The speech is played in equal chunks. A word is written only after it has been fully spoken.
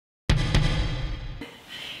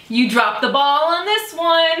You dropped the ball on this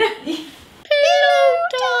one. Pillow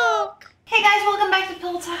Talk. Hey guys, welcome back to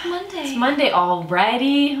Pillow Talk Monday. It's Monday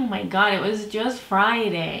already? Oh my god, it was just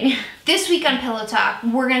Friday. This week on Pillow Talk,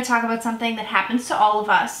 we're going to talk about something that happens to all of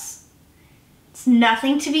us. It's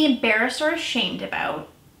nothing to be embarrassed or ashamed about.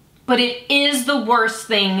 But it is the worst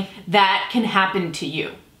thing that can happen to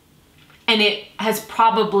you. And it has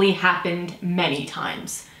probably happened many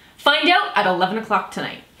times. Find out at 11 o'clock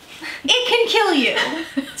tonight. It can kill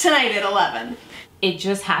you tonight at 11. It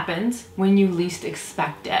just happens when you least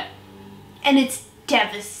expect it. And it's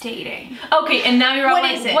devastating. Okay, and now you're all What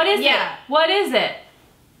like, is it? what is Yeah. it? What is it?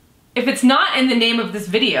 If it's not in the name of this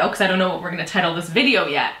video, because I don't know what we're going to title this video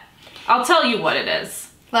yet, I'll tell you what it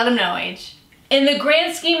is. Let them know, H. In the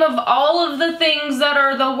grand scheme of all of the things that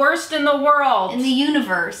are the worst in the world, In the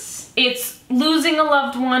universe. it's losing a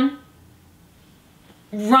loved one,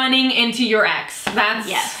 running into your ex. That's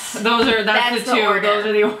that's the two. order. Those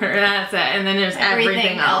are the order. That's it. And then there's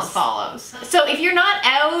everything else. follows. So if you're not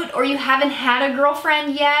out or you haven't had a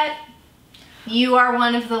girlfriend yet, you are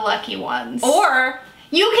one of the lucky ones. Or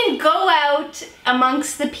you can go out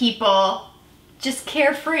amongst the people just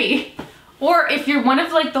carefree. Or if you're one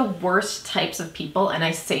of like the worst types of people, and I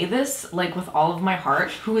say this like with all of my heart,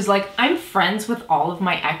 who is like, I'm friends with all of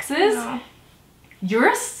my exes, you're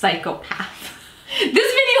a psychopath. This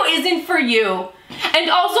video isn't for you. And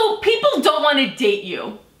also, people don't want to date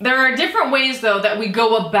you. There are different ways though that we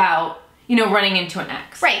go about, you know, running into an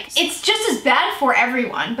ex. Right. It's just as bad for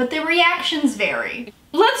everyone, but the reactions vary.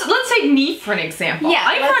 Let's take me for an example. Yeah,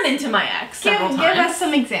 I've run into my ex several times. Give us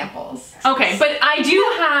some examples. Okay, but I do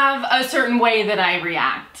have a certain way that I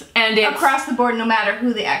react. And it's Across the board, no matter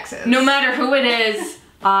who the ex is. no matter who it is,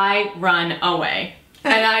 I run away.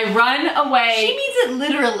 And I run away. She means it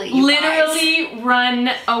literally. You literally run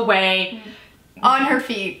away. On her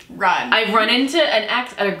feet, run. I've run into an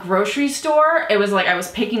ex at a grocery store. It was like I was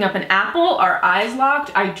picking up an apple, our eyes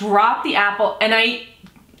locked. I dropped the apple, and I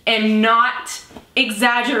am not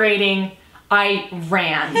exaggerating, I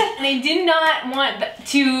ran. And I did not want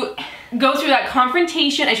to go through that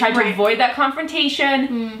confrontation. I tried to avoid that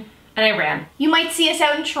confrontation, and I ran. You might see us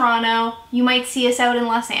out in Toronto. You might see us out in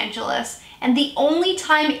Los Angeles. And the only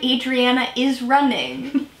time Adriana is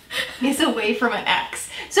running is away from an ex.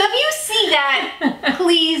 So if you see that,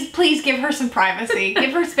 please give her some privacy.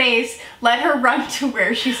 Give her space. Let her run to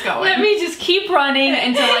where she's going. Let me just keep running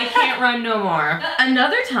until I can't run no more.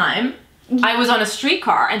 Another time, I was on a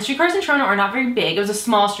streetcar, and streetcars in Toronto are not very big. It was a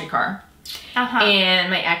small streetcar. And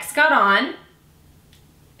my ex got on,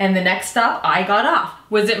 and the next stop, I got off.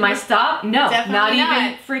 Was it my stop? No, not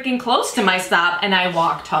even freaking close to my stop, and I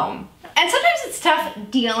walked home. And sometimes it's tough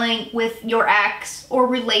dealing with your ex or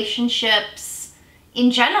relationships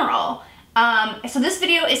in general. So this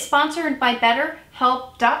video is sponsored by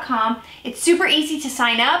BetterHelp.com. It's super easy to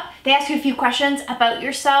sign up. They ask you a few questions about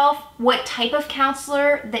yourself, what type of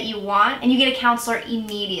counselor that you want, and you get a counselor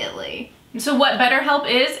immediately. So what BetterHelp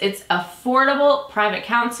is, it's affordable private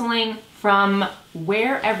counseling from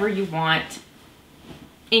wherever you want,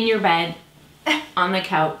 in your bed, on the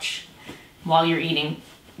couch, while you're eating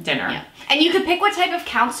dinner. Yeah. And you can pick what type of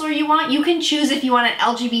counselor you want. You can choose if you want an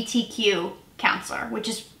LGBTQ counselor, which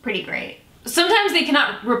is pretty great. Sometimes they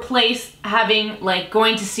cannot replace having, like,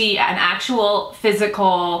 going to see an actual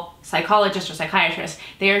physical psychologist or psychiatrist.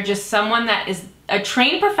 They are just someone that is a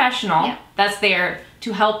trained professional that's there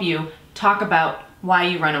to help you talk about why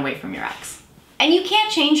you run away from your ex. And you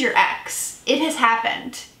can't change your ex. It has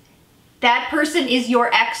happened. That person is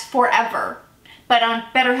your ex forever. But on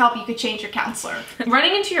BetterHelp, you could change your counselor.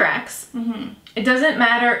 Running into your ex, it doesn't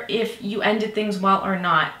matter if you ended things well or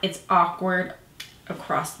not. It's awkward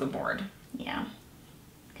across the board. Yeah.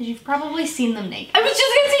 Because you've probably seen them naked. I was just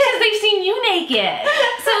gonna say, because they've seen you naked.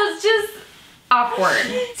 So it's just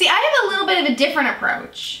awkward. See, I have a little bit of a different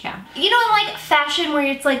approach. Yeah. You know, in like fashion where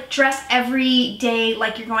it's like dress every day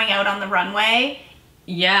like you're going out on the runway?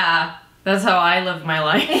 Yeah, that's how I live my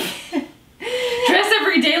life. Dress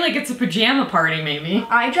every day like it's a pajama party, maybe.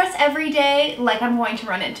 I dress every day like I'm going to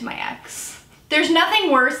run into my ex. There's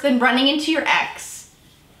nothing worse than running into your ex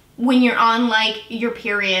when you're on like your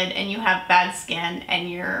period and you have bad skin and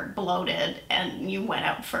you're bloated and you went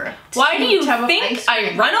out for a Why do you tub of think ice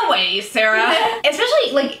cream. I run away, Sarah?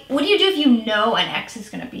 Especially, like, what do you do if you know an ex is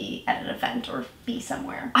going to be at an event or be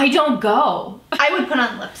somewhere? I don't go. I would put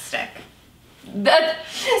on lipstick.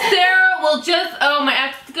 Sarah will just, oh, my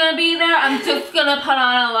ex is gonna be there, I'm just gonna put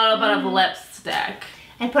on a little bit of lipstick.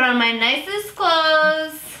 And put on my nicest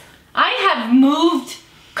clothes. I have moved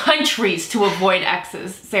countries to avoid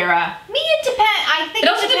exes, Sarah. Me, it depends. I think It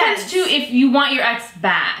also depends too if you want your ex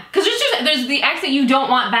back. Because there's the ex that you don't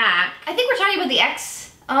want back. I think we're talking about the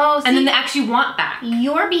ex. Oh, see, and then the ex you want back.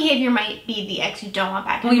 Your behavior might be the ex you don't want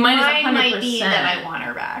back. Well, mine is 100%. Might be that I want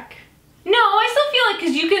her back. No, I still feel like,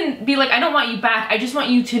 because you can be like, I don't want you back. I just want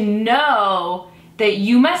you to know that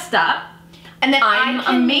you messed up. And that I'm I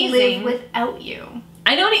can amazing. live without you.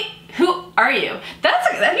 I don't need, who are you? That's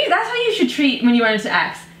how you should treat when you run into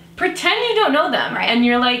ex. Pretend you don't know them. Right. And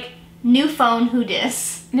you're like, new phone, who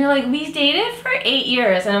dis? And they're like, we dated for 8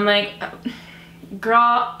 years. And I'm like,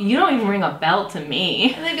 girl, you don't even ring a bell to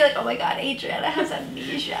me. And they'd be like, oh my God, Adriana has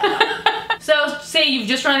amnesia. So say you've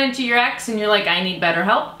just run into your ex and you're like, I need better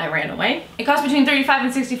help. I ran away. It costs between $35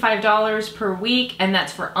 and $65 per week. And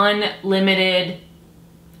that's for unlimited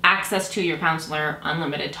access to your counselor,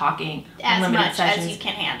 unlimited talking, as unlimited much sessions. as you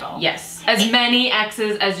can handle. Yes. As many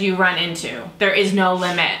exes as you run into. There is no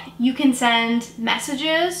limit. You can send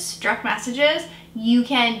messages, direct messages. You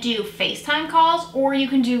can do FaceTime calls, or you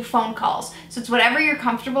can do phone calls. So it's whatever you're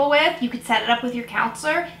comfortable with. You could set it up with your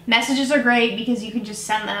counselor. Messages are great because you can just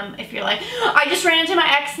send them if you're like, I just ran into my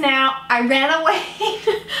ex now. I ran away.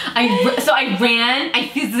 I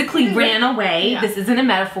physically ran away. Yeah. This isn't a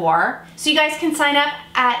metaphor. So you guys can sign up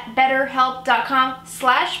at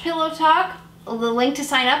betterhelp.com/pillowtalk. The link to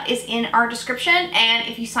sign up is in our description. And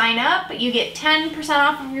if you sign up, you get 10%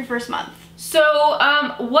 off of your first month. So,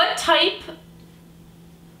 what type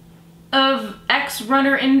of ex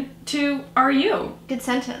runner into are you? Good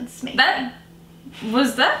sentence, maybe. That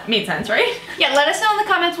made sense, right? Yeah, let us know in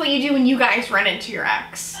the comments what you do when you guys run into your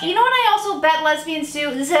ex. You know what I also bet lesbians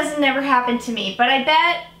do? This has never happened to me, but I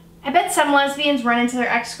bet some lesbians run into their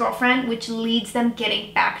ex-girlfriend, which leads them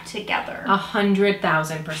getting back together.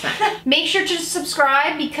 100,000%. Make sure to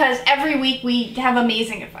subscribe because every week we have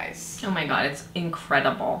amazing advice. Oh my God, it's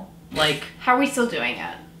incredible. Like, how are we still doing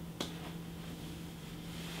it?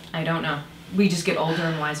 I don't know. We just get older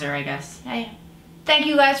and wiser, I guess. Hey. Thank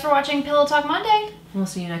you guys for watching Pillow Talk Monday. We'll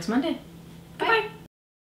see you next Monday. Bye. Goodbye.